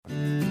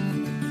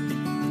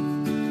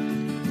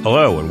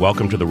Hello, and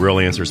welcome to the Real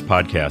Answers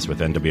podcast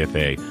with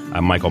NWFA.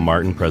 I'm Michael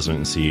Martin, President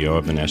and CEO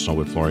of the National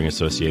Wood Flooring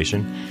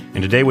Association.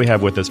 And today we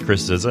have with us Chris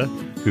Zizza,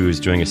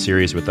 who's doing a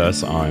series with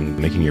us on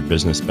making your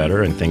business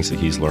better and things that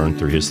he's learned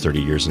through his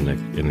 30 years in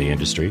the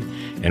industry.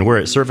 And we're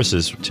at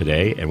Surfaces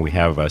today, and we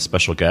have a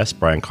special guest,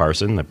 Brian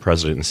Carson, the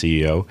President and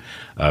CEO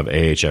of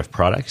AHF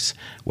Products.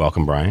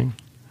 Welcome, Brian.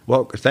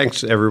 Well,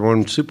 thanks,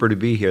 everyone. Super to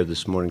be here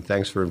this morning.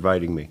 Thanks for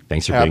inviting me.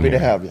 Thanks for being here. Happy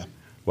to have you.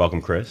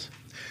 Welcome, Chris.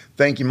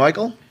 Thank you,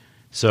 Michael.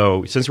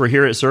 So since we're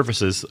here at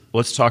Surfaces,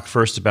 let's talk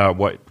first about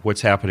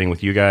what's happening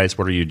with you guys.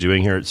 What are you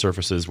doing here at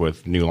Surfaces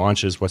with new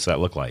launches? What's that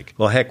look like?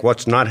 Well, heck,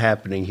 what's not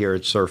happening here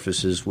at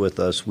Surfaces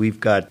with us? We've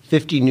got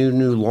 50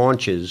 new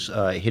launches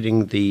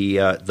hitting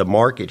the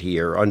market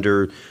here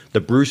under the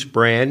Bruce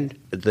brand.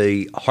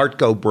 The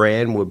Hartco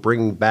brand we're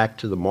bringing back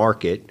to the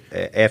market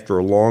after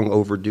a long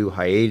overdue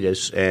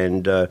hiatus,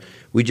 and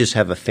we just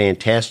have a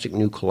fantastic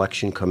new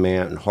collection coming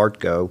out in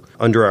Hartco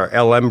under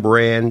our LM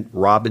brand,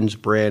 Robbins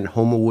brand,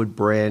 Homewood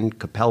brand,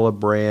 Capella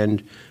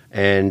brand,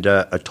 and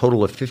a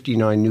total of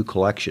 59 new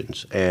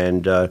collections.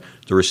 And the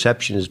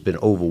reception has been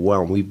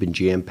overwhelmed. We've been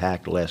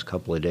jam-packed the last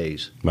couple of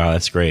days. Wow,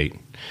 that's great.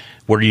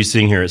 What are you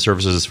seeing here at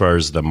Surfaces as far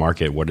as the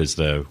market? What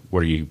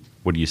are you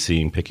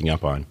seeing picking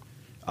up on?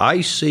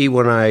 I see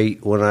when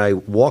I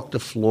walk the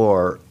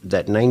floor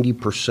that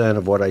 90%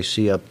 of what I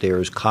see up there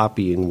is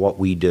copying what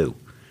we do.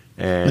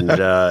 And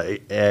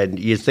and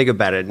you think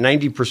about it,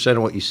 90%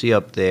 of what you see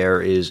up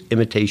there is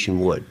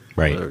imitation wood,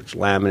 right? Whether it's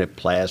laminate,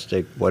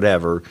 plastic,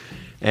 whatever.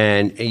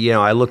 And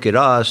I look at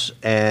us,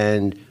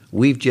 and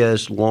we've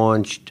just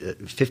launched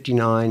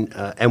 59,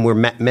 and we're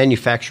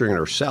manufacturing it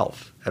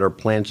ourselves at our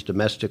plants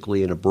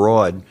domestically and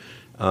abroad,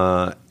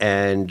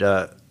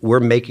 and we're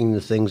making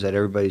the things that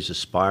everybody's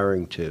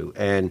aspiring to.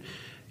 And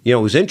it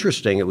was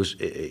interesting. It was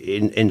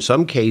in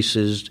some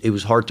cases it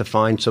was hard to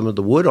find some of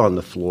the wood on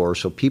the floor,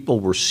 so people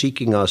were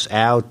seeking us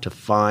out to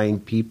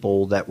find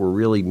people that were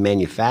really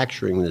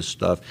manufacturing this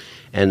stuff,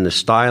 and the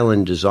style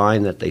and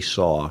design that they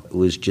saw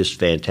was just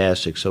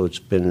fantastic. So it's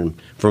been,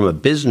 from a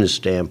business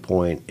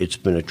standpoint, it's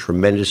been a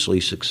tremendously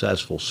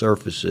successful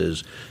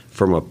Surfaces.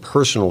 From a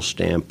personal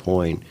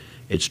standpoint,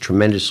 it's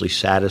tremendously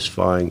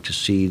satisfying to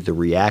see the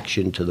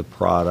reaction to the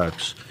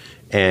products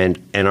and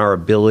our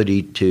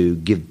ability to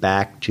give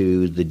back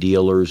to the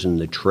dealers and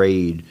the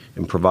trade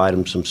and provide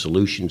them some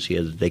solutions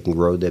here that they can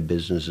grow their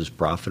businesses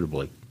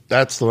profitably.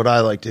 That's what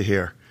I like to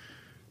hear.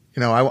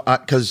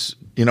 Because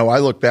I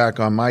look back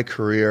on my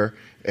career,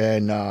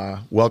 and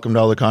welcome to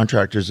all the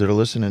contractors that are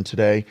listening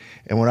today.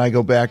 And when I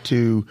go back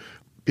to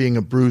being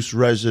a Bruce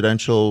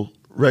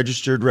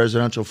registered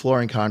residential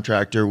flooring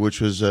contractor, which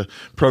was a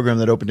program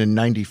that opened in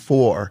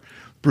 '94,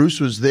 Bruce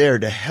was there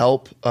to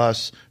help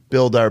us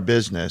build our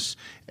business.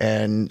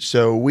 And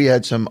so we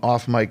had some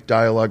off-mic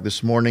dialogue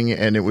this morning,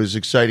 and it was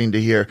exciting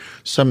to hear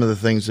some of the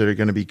things that are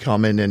going to be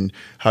coming and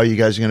how you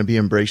guys are going to be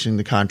embracing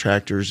the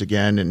contractors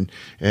again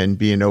and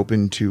being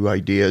open to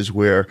ideas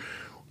where,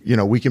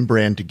 we can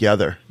brand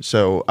together.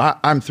 So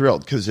I'm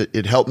thrilled because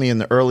it helped me in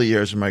the early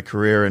years of my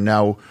career, and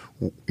now,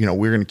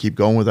 we're going to keep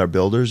going with our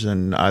builders,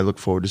 and I look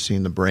forward to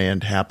seeing the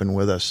brand happen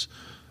with us.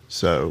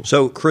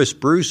 So Chris,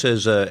 Bruce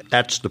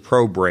that's the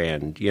Pro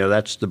brand.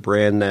 That's the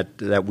brand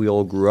that we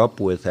all grew up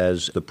with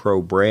as the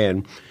Pro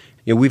brand.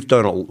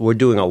 We're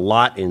doing a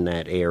lot in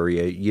that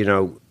area.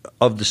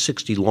 Of the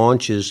 60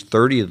 launches,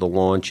 59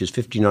 launches,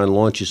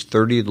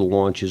 30 of the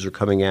launches are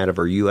coming out of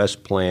our U.S.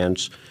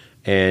 plants,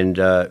 and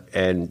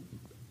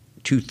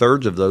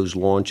 2/3 of those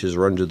launches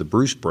are under the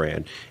Bruce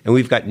brand. And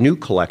we've got new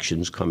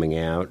collections coming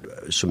out,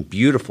 some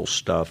beautiful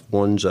stuff.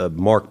 One's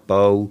Mark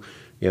Bowe.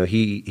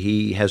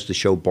 He has the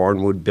show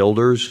Barnwood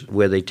Builders,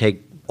 where they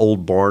take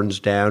old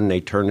barns down and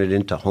they turn it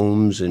into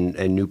homes and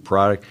new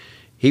product.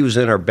 He was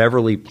in our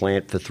Beverly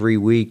plant for 3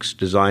 weeks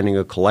designing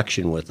a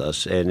collection with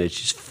us, and it's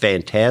just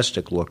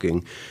fantastic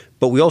looking.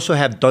 But we also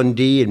have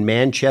Dundee and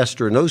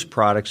Manchester and those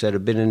products that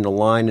have been in the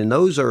line, and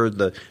those are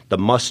the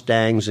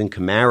Mustangs and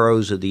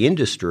Camaros of the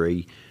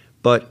industry.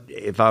 But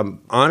if I'm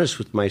honest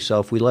with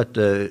myself, we let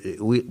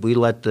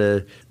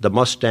the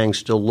Mustang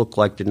still look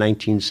like the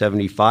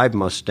 1975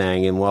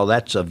 Mustang. And while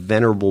that's a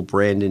venerable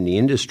brand in the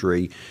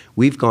industry,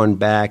 we've gone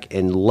back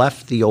and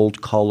left the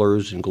old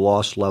colors and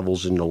gloss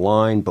levels in the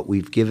line, but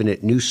we've given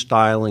it new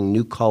styling,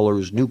 new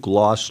colors, new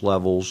gloss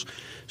levels.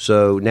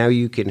 So now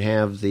you can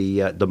have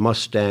the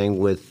Mustang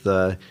with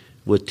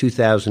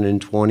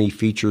 2020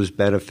 features,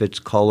 benefits,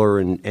 color,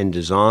 and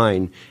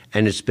design,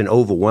 and it's been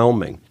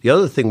overwhelming. The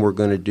other thing we're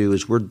going to do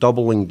is we're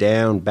doubling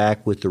down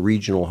back with the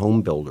regional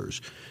home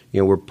builders.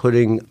 We're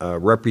putting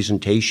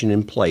representation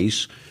in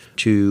place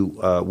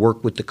to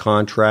work with the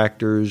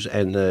contractors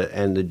and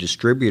the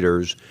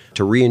distributors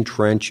to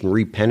re-entrench and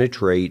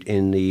re-penetrate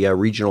in the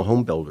regional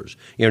home builders.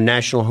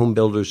 National home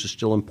builders are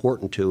still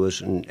important to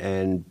us,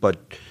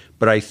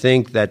 but I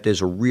think that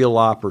there's a real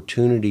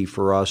opportunity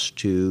for us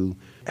to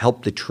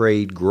help the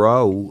trade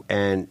grow,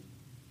 and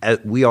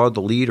we are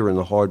the leader in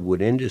the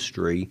hardwood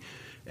industry.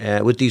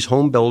 With these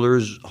home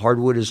builders,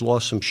 hardwood has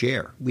lost some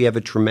share. We have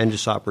a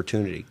tremendous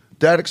opportunity.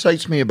 that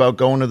excites me about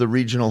going to the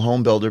regional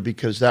home builder,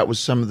 because that was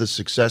some of the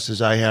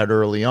successes I had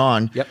early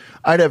on. Yep.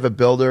 I'd have a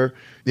builder,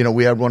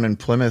 we had one in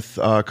Plymouth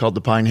called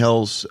the Pine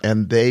Hills,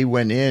 and they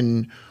went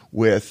in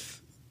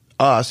with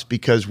us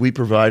because we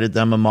provided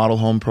them a model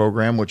home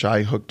program, which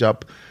I hooked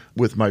up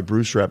with my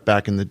Bruce rep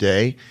back in the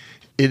day.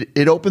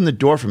 It opened the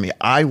door for me.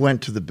 I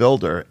went to the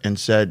builder and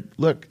said,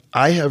 look,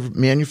 I have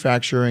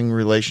manufacturing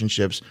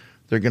relationships.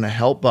 They're going to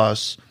help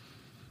us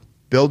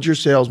build your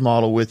sales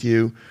model with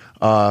you.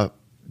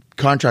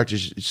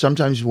 Contractors,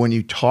 sometimes when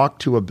you talk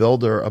to a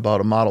builder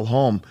about a model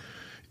home,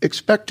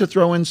 expect to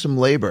throw in some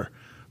labor,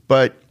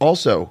 but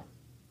also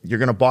you're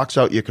going to box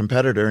out your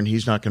competitor and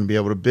he's not going to be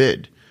able to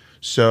bid.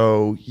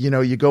 So,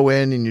 you go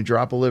in and you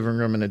drop a living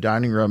room and a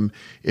dining room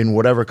in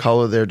whatever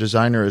color their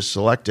designer is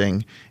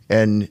selecting,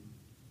 and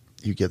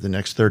you get the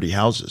next 30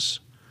 houses.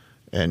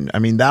 And I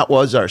mean, that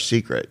was our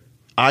secret.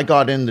 I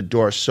got in the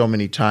door so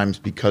many times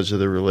because of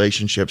the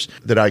relationships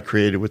that I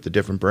created with the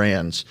different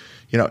brands,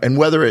 and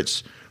whether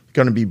it's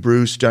going to be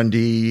Bruce,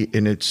 Dundee,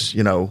 and it's,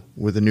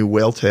 with a new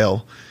whale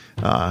tail,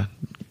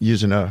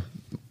 using a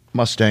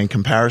Mustang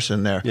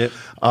comparison there, yep.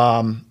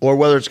 Or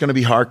whether it's going to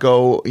be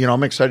Harco.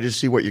 I'm excited to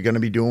see what you're going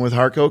to be doing with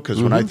Harco,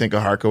 because when I think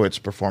of Harco, it's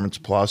Performance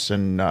Plus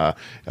and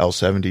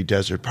L70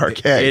 Desert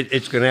Parquet.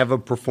 It's going to have a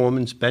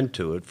performance bent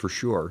to it for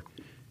sure.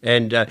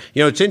 And,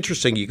 it's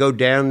interesting. You go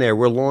down there,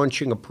 we're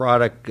launching a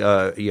product,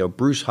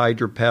 Bruce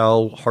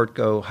Hydropel,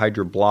 Harco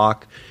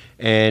Hydroblock,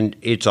 and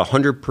it's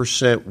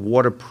 100%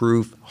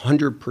 waterproof,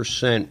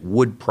 100%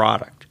 wood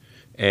product.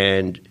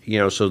 And,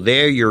 so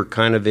there you're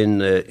kind of in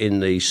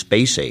the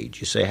space age.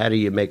 You say, how do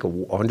you make a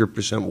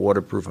 100%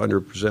 waterproof,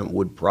 100%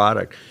 wood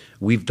product?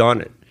 We've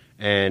done it.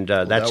 And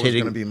that's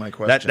hitting. Going to be my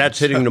question. That's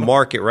hitting the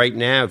market right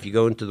now. If you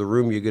go into the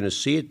room, you're going to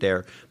see it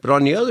there. But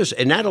on the others,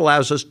 and that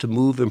allows us to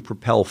move and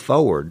propel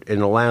forward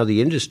and allow the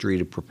industry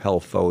to propel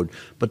forward.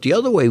 But the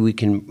other way we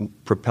can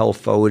propel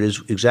forward is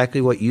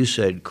exactly what you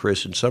said,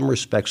 Chris. In some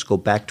respects, go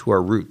back to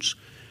our roots.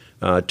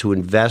 To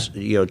invest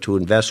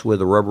where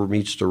the rubber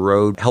meets the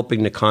road,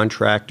 helping the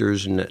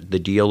contractors and the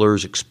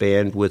dealers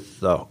expand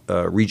with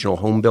regional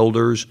home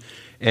builders,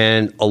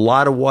 and a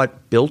lot of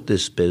what built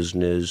this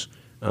business.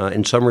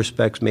 In some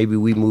respects, maybe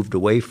we moved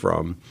away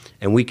from,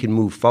 and we can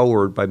move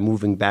forward by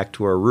moving back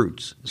to our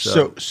roots.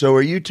 So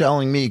are you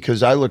telling me,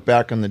 because I look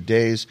back on the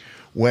days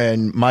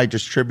when my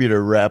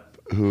distributor rep,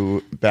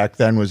 who back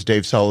then was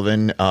Dave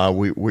Sullivan,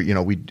 we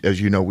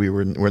as you know,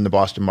 we're in the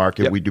Boston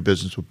market. Yep. We do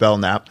business with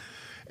Belknap,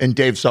 and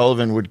Dave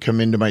Sullivan would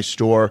come into my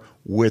store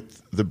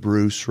with the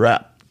Bruce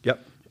rep. Yep.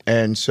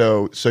 And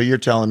so you're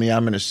telling me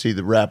I'm going to see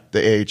the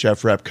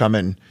AHF rep come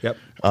in. Yep.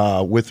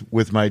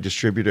 With my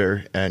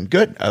distributor, and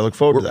good. I look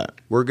forward to that.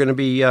 We're going to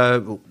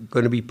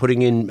be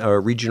putting in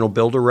regional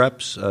builder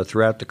reps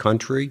throughout the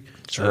country.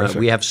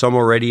 We have some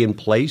already in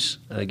place,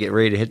 getting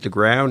ready to hit the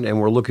ground, and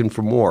we're looking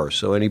for more.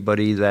 So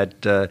anybody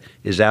that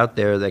is out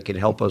there that can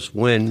help us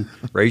win,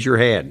 raise your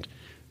hand.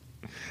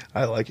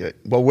 I like it.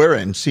 Well, we're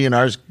in.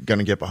 CNR's going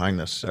to get behind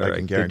this. All I right,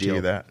 can guarantee good deal.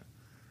 you that.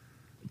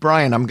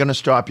 Brian, I'm going to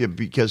stop you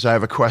because I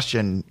have a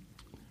question.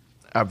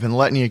 I've been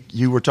letting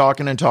you were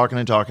talking and talking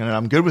and talking, and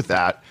I'm good with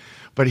that.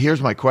 But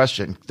here's my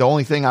question. The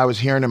only thing I was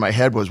hearing in my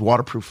head was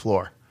waterproof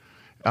floor.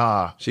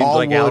 Seems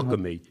like wood,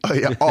 alchemy.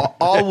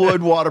 All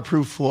wood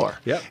waterproof floor.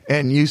 Yep.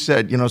 And you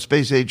said,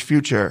 space age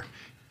future.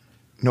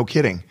 No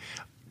kidding.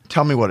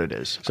 Tell me what it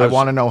is. I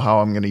want to know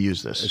how I'm going to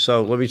use this.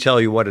 So let me tell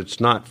you what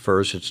it's not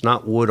first. It's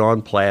not wood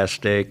on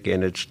plastic,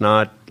 and it's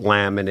not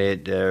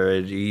laminate.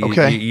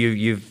 Okay.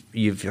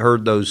 You've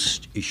heard those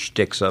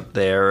shticks up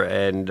there,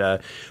 and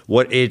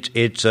what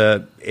it's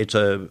a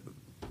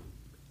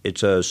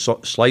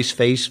slice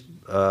face.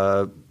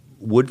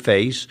 Wood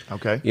face.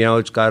 Okay.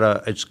 It's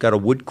got a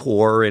wood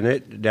core in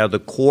it. Now the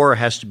core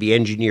has to be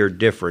engineered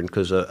different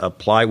because a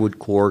plywood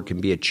core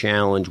can be a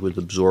challenge with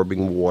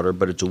absorbing water,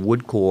 but it's a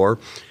wood core.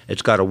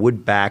 It's got a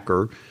wood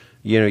backer.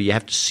 You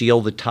have to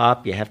seal the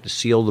top. You have to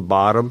seal the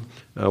bottom.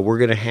 We're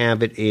going to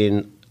have it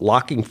in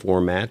locking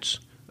formats.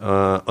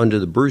 Under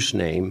the Bruce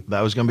name. That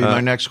was going to be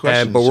my next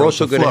question. But we're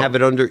also going to have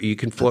it under. You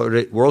can float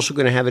it. We're also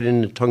going to have it in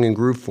the tongue and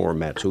groove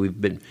format. So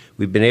we've been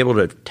able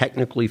to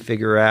technically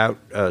figure out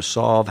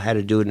solve how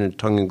to do it in a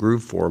tongue and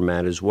groove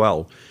format as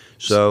well.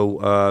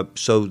 So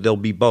there'll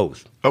be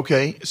both.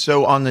 Okay.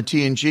 So on the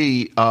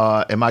TNG,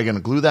 am I going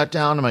to glue that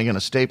down? Am I going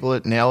to staple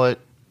it, nail it?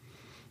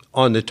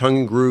 On the tongue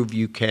and groove,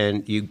 you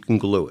can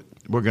glue it.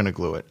 We're going to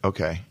glue it.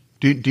 Okay.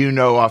 Do you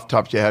know off the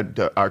top of your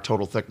head our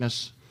total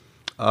thickness?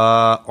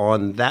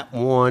 On that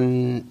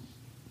one,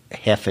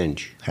 half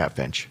inch. Half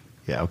inch.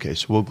 Yeah, okay,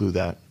 so we'll glue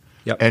that.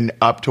 Yep. And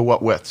up to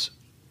what widths?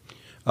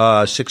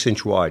 6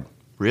 inch wide.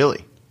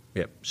 Really?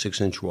 Yep,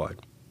 6 inch wide.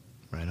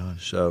 Right on.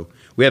 So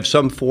we have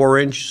some 4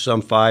 inch,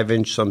 some 5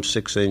 inch, some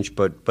 6 inch,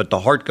 but the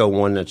Harco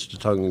one, that's the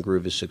tongue and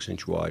groove, is 6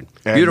 inch wide.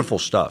 And, beautiful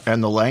stuff.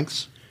 And the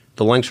lengths?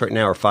 The lengths right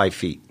now are 5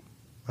 feet.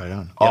 Right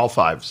on. All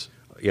fives.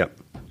 Yep.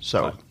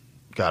 So,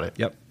 got it.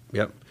 Yep.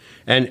 Yep.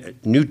 And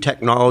new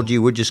technology,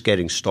 we're just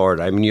getting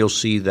started. I mean, you'll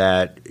see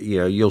that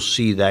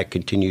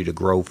continue to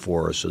grow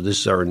for us. So this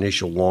is our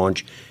initial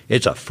launch.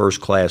 It's a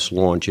first-class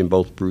launch in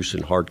both Bruce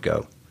and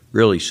Hartco.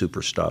 Really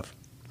super stuff.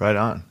 Right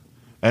on.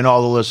 And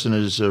all the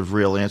listeners of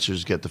Real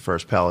Answers get the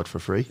first pallet for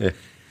free.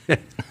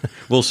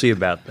 We'll see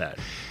about that.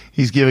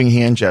 He's giving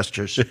hand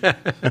gestures.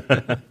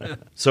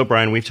 So,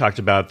 Brian, we've talked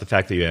about the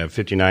fact that you have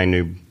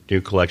 59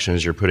 new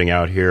collections you're putting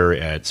out here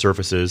at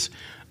Surfaces.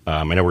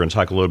 I know we're going to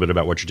talk a little bit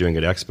about what you're doing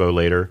at Expo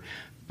later,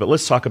 but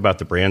let's talk about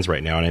the brands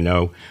right now. And I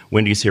know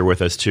Wendy's here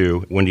with us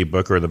too. Wendy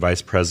Booker, the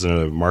Vice President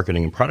of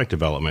Marketing and Product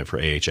Development for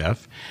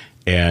AHF,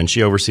 and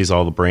she oversees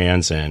all the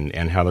brands and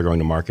how they're going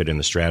to market and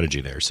the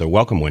strategy there. So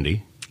welcome,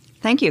 Wendy.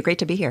 Thank you. Great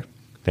to be here.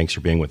 Thanks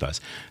for being with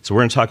us. So we're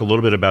going to talk a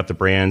little bit about the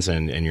brands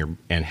and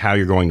how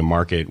you're going to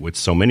market with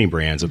so many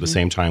brands at the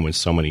same time with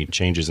so many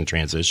changes and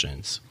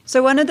transitions.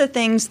 So one of the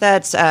things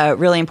that's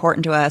really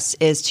important to us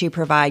is to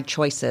provide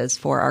choices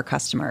for our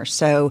customers.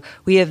 So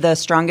we have the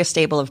strongest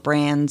stable of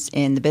brands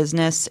in the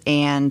business,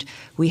 and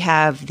we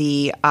have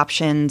the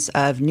options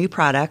of new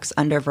products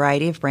under a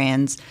variety of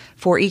brands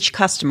for each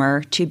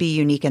customer to be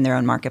unique in their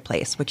own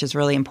marketplace, which is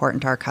really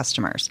important to our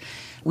customers.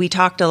 We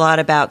talked a lot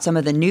about some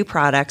of the new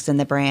products in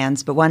the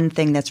brands, but one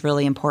thing that's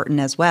really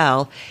important as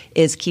well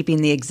is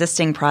keeping the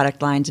existing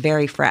product lines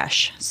very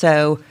fresh.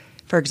 So,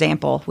 for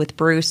example, with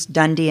Bruce,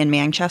 Dundee, and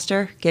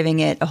Manchester, giving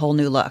it a whole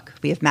new look.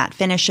 We have matte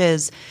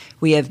finishes.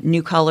 We have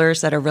new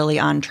colors that are really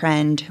on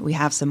trend. We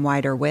have some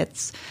wider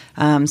widths.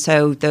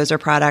 So those are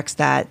products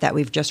that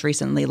we've just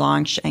recently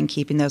launched and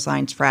keeping those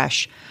lines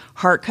fresh.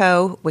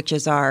 Hartco, which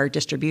is our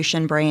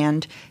distribution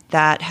brand,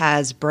 that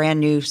has brand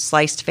new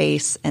sliced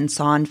face and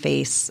sawn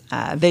face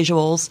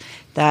visuals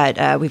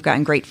that we've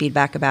gotten great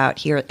feedback about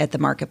here at the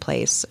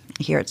marketplace,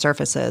 here at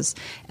Surfaces.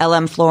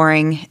 LM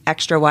Flooring,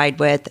 extra wide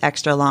width,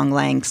 extra long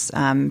lengths,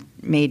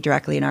 made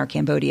directly in our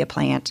Cambodia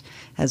plant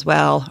as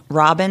well.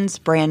 Robbins,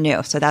 brand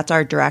new. So that's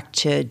our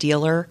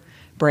direct-to-dealer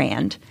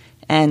brand.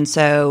 And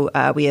so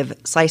we have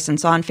slice and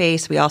sawn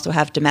face. We also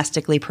have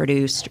domestically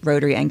produced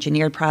rotary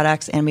engineered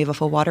products, and we have a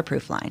full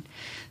waterproof line.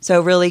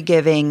 So really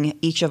giving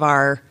each of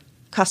our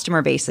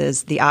customer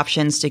bases the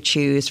options to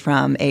choose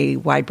from a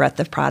wide breadth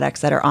of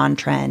products that are on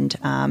trend,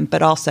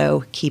 but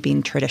also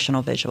keeping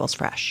traditional visuals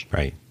fresh.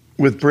 Right.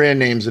 With brand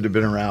names that have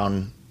been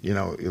around,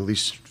 at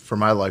least for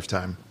my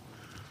lifetime.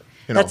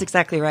 That's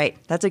exactly right.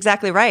 That's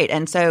exactly right.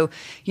 And so,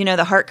 the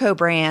Hartco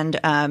brand,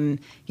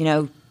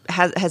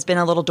 has been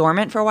a little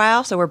dormant for a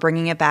while, so we're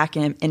bringing it back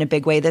in a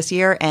big way this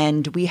year.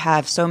 And we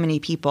have so many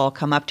people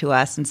come up to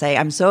us and say,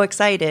 "I'm so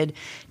excited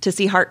to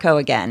see Hartco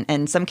again."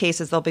 And in some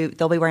cases, they'll be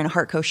wearing a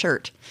Hartco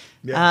shirt.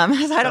 Yeah.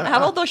 So I don't know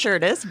how old the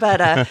shirt is,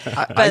 but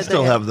I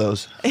still have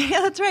those. Yeah,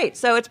 that's right.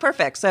 So it's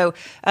perfect. So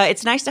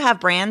it's nice to have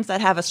brands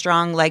that have a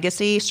strong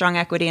legacy, strong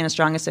equity, and a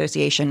strong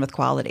association with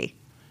quality.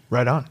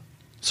 Right on.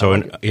 So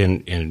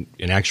in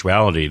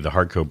actuality, the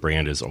Hartco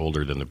brand is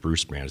older than the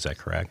Bruce brand. Is that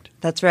correct?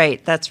 That's right.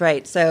 That's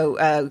right. So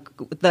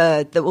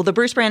the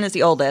Bruce brand is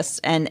the oldest,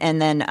 and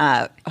then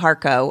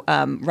Hartco.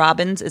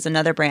 Robbins is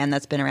another brand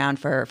that's been around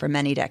for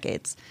many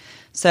decades.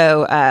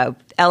 So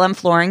LM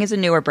Flooring is a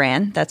newer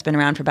brand that's been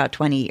around for about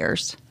 20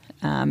 years.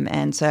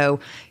 And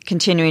so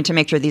continuing to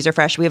make sure these are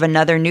fresh. We have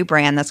another new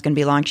brand that's going to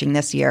be launching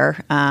this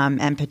year,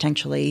 and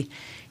potentially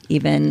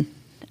even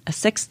a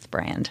sixth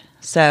brand.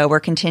 So we're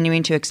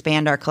continuing to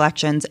expand our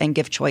collections and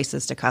give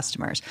choices to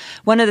customers.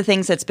 One of the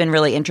things that's been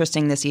really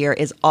interesting this year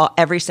is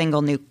every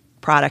single new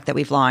product that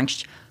we've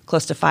launched,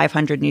 close to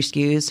 500 new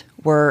SKUs,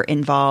 were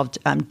involved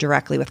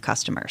directly with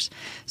customers.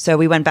 So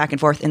we went back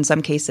and forth, in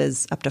some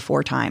cases up to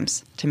 4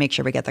 times, to make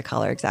sure we get the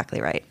color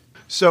exactly right.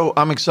 So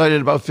I'm excited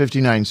about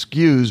 59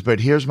 SKUs, but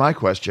here's my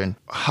question.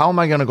 How am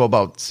I going to go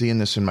about seeing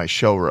this in my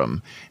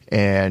showroom?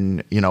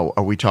 And,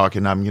 are we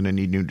talking I'm going to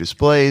need new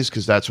displays?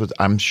 Because that's what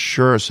I'm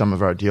sure some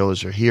of our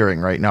dealers are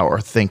hearing right now,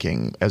 or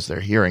thinking as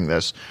they're hearing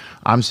this.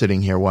 I'm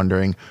sitting here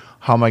wondering,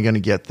 how am I going to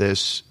get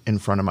this in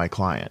front of my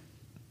client?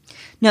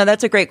 No,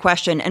 that's a great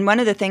question. And one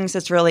of the things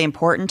that's really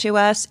important to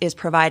us is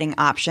providing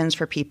options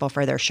for people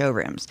for their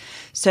showrooms.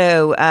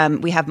 So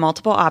we have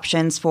multiple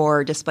options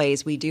for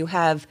displays. We do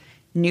have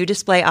new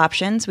display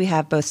options. We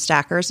have both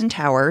stackers and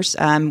towers,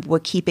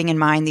 keeping in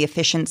mind the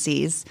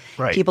efficiencies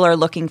people are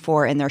looking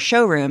for in their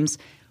showrooms.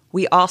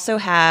 We also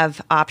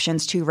have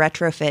options to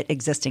retrofit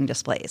existing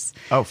displays.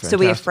 Oh, fantastic. So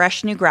we have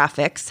fresh new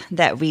graphics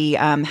that we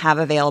have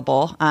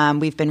available.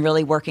 We've been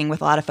really working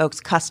with a lot of folks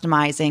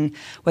customizing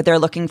what they're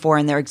looking for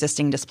in their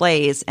existing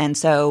displays. And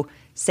so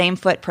same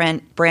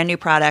footprint, brand new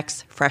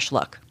products, fresh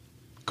look.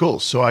 Cool.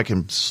 So I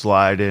can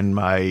slide in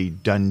my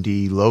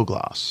Dundee low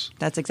gloss.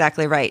 That's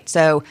exactly right.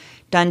 So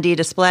Dundee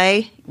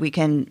display, we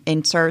can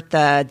insert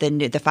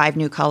the 5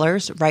 new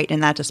colors right in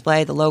that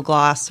display, the low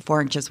gloss,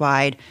 4 inches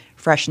wide,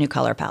 fresh new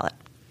color palette.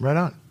 Right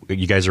on.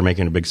 you guys are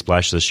making a big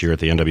splash this year at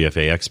the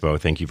NWFA Expo.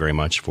 Thank you very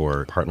much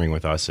for partnering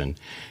with us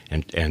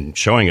and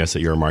showing us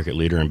that you're a market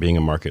leader and being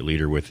a market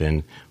leader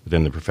within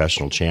the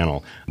professional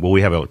channel. Will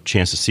we have a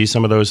chance to see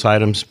some of those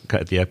items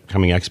at the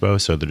upcoming expo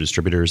so the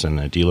distributors and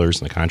the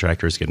dealers and the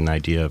contractors get an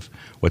idea of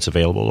what's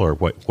available, or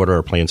what are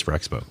our plans for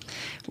expo?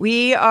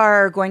 We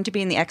are going to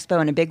be in the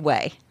expo in a big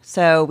way.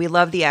 So we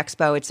love the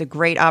expo. It's a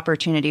great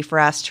opportunity for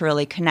us to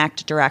really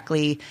connect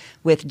directly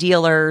with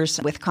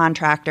dealers, with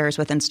contractors,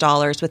 with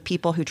installers, with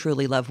people who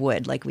truly love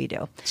wood like we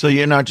do. So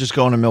you're not just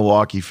going to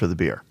Milwaukee for the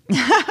beer.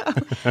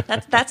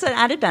 That's an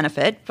added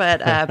benefit,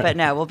 but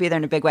no, we'll be there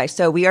in a big way.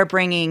 So we are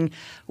bringing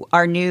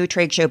our new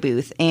trade show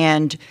booth,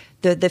 and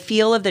the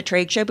feel of the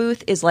trade show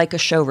booth is like a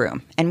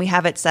showroom, and we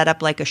have it set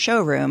up like a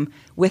showroom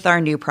with our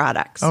new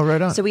products. Oh,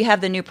 right on. So we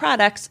have the new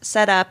products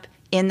set up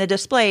in the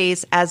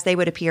displays as they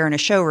would appear in a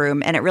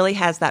showroom, and it really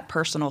has that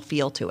personal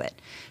feel to it.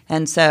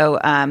 And so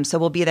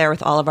we'll be there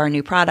with all of our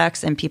new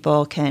products, and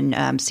people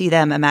can see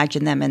them,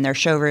 imagine them in their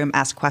showroom,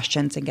 ask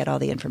questions, and get all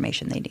the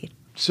information they need.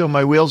 So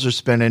my wheels are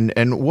spinning.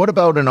 And what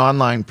about an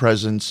online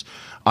presence?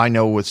 I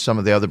know with some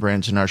of the other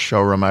brands in our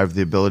showroom, I have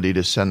the ability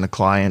to send the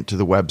client to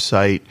the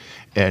website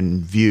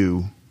and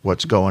view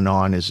what's going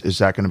on. Is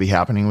that going to be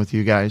happening with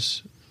you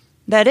guys?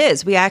 That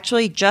is. We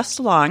actually just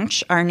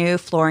launched our new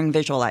flooring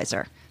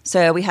visualizer.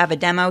 So we have a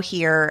demo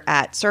here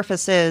at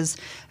Surfaces.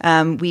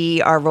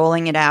 We are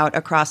rolling it out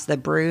across the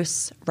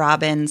Bruce,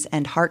 Robbins,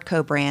 and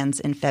Hartco brands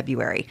in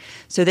February.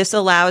 So this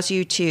allows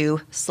you to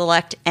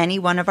select any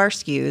one of our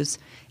SKUs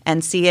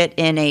and see it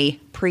in a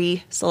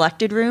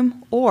pre-selected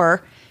room,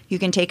 or you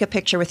can take a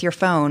picture with your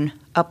phone,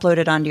 upload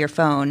it onto your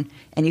phone,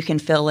 and you can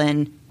fill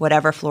in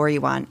whatever floor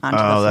you want onto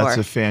the floor. Oh, that's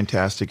a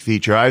fantastic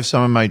feature. I have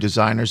some of my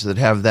designers that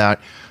have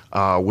that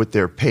with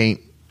their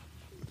paint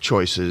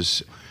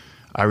choices.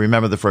 I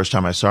remember the first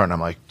time I saw it, and I'm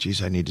like,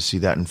 geez, I need to see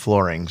that in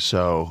flooring.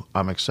 So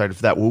I'm excited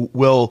for that.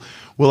 Will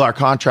our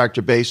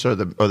contractor base or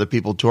the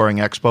people touring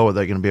Expo, are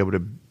they going to be able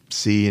to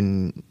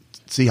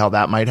see how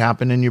that might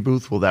happen in your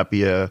booth? Will that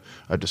be a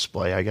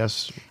display, I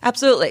guess?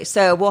 Absolutely.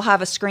 So we'll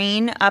have a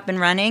screen up and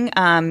running,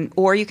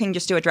 or you can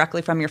just do it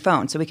directly from your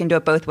phone. So we can do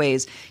it both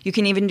ways. You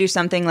can even do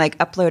something like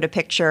upload a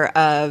picture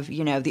of,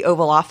 the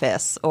Oval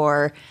Office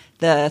or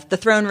the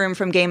throne room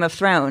from Game of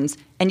Thrones,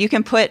 and you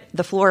can put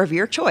the floor of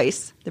your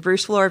choice, the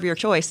Bruce floor of your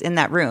choice, in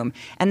that room.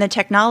 And the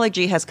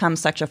technology has come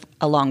such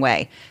a long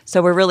way.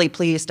 So we're really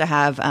pleased to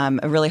have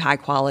a really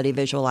high-quality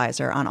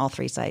visualizer on all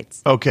three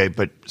sites. Okay,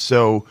 but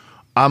so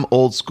I'm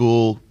old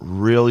school,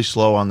 really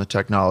slow on the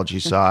technology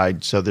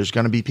side. So there's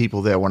going to be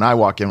people there when I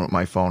walk in with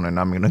my phone, and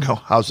I'm going to go,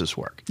 how's this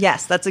work?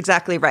 Yes, that's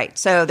exactly right.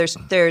 So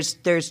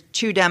there's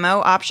two demo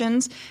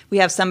options. We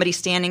have somebody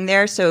standing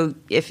there. So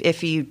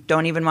if you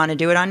don't even want to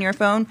do it on your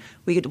phone,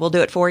 we'll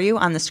do it for you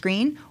on the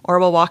screen, or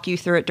we'll walk you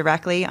through it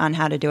directly on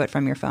how to do it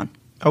from your phone.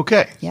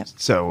 Okay. Yep.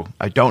 So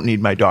I don't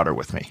need my daughter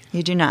with me.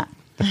 You do not.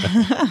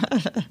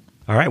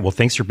 All right. Well,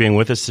 thanks for being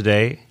with us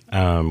today.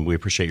 We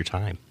appreciate your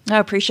time. I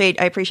appreciate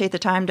the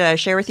time to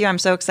share with you. I'm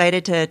so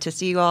excited to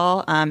see you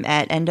all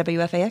at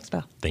NWFA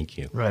Expo. Thank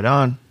you. Right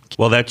on.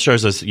 Well, that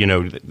shows us,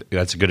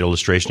 that's a good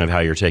illustration of how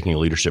you're taking a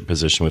leadership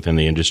position within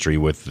the industry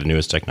with the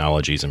newest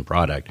technologies and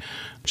product,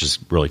 which is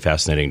really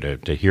fascinating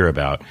to hear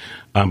about.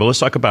 But let's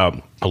talk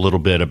about a little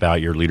bit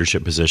about your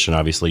leadership position.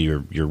 Obviously,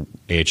 your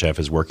AHF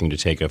is working to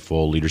take a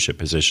full leadership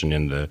position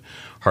in the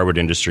hardwood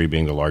industry,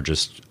 being the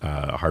largest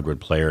hardwood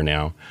player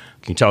now.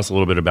 Can you tell us a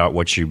little bit about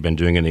what you've been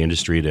doing in the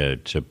industry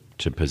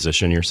to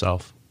position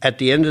yourself? At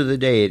the end of the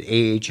day, at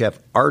AHF,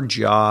 our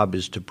job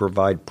is to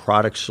provide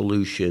product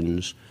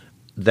solutions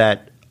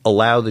that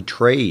allow the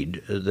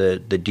trade, the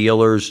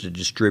dealers, the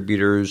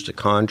distributors, the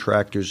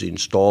contractors, the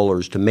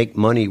installers to make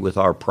money with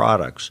our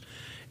products.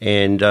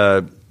 And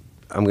I'm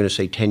going to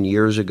say 10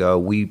 years ago,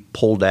 we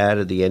pulled out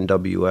of the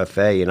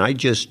NWFA, and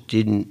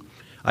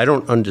I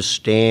don't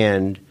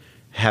understand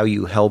how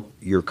you help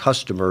your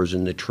customers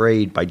in the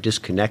trade by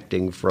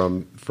disconnecting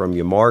from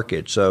your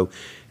market. So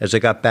as I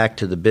got back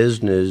to the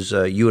business,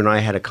 you and I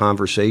had a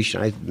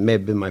conversation. It may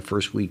have been my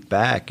first week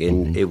back,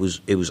 and it was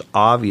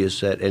obvious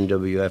that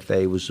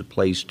NWFA was the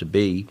place to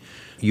be.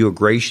 You were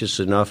gracious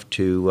enough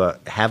to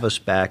have us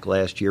back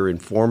last year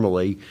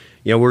informally.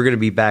 We're going to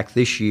be back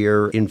this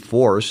year in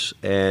force,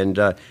 and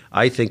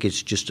I think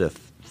it's just a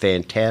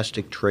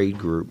fantastic trade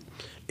group.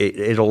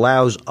 It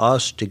allows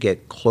us to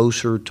get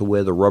closer to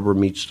where the rubber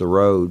meets the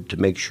road to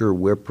make sure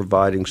we're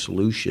providing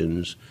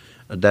solutions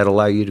that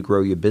allow you to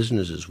grow your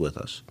businesses with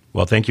us.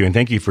 Well, thank you, and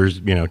thank you for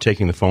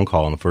taking the phone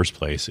call in the first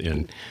place.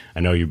 And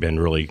I know you've been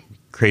really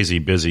crazy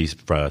busy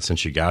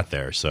since you got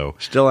there. So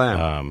still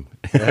am.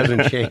 It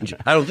hasn't changed.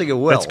 I don't think it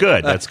will. That's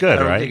good. That's good,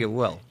 right? I don't think it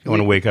will. You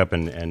want to wake up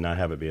and not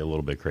have it be a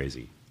little bit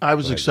crazy. I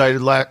was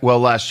excited.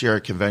 Last year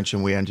at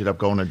convention, we ended up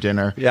going to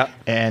dinner. Yeah.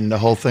 And the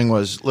whole thing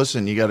was,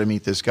 listen, you got to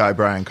meet this guy,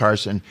 Brian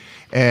Carson.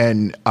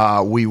 And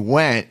we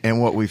went,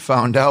 and what we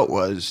found out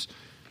was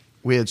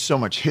we had so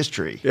much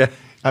history. Yeah.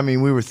 I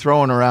mean, we were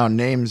throwing around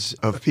names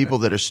of people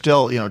that are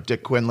still,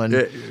 Dick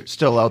Quinlan,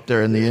 still out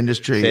there in the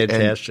industry.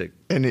 Fantastic.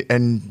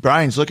 And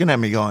Brian's looking at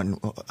me going,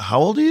 "How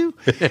old are you?"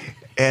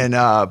 And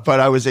but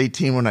I was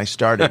 18 when I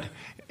started.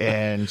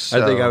 And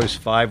so I think I was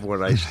 5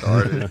 when I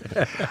started.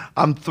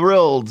 I'm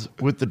thrilled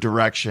with the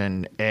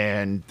direction,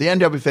 and the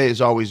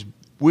NWFA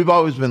we've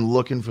always been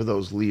looking for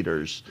those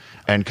leaders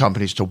and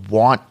companies to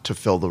want to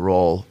fill the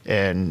role,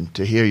 and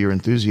to hear your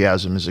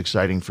enthusiasm is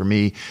exciting for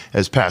me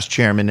as past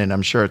chairman, and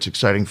I'm sure it's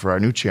exciting for our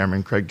new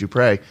chairman, Craig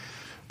Dupre,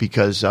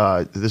 because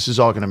this is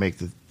all going to make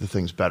the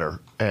things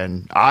better.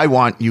 And I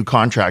want you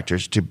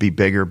contractors to be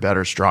bigger,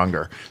 better,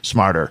 stronger,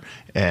 smarter,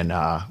 and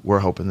we're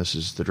hoping this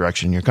is the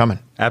direction you're coming.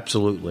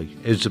 Absolutely.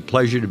 It's a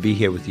pleasure to be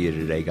here with you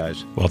today,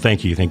 guys. Well,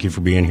 thank you. Thank you for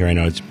being here. I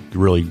know it's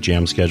really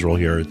jam schedule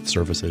here at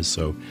Surfaces,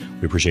 so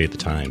we appreciate the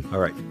time. All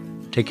right.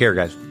 Take care,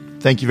 guys.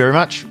 Thank you very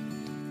much.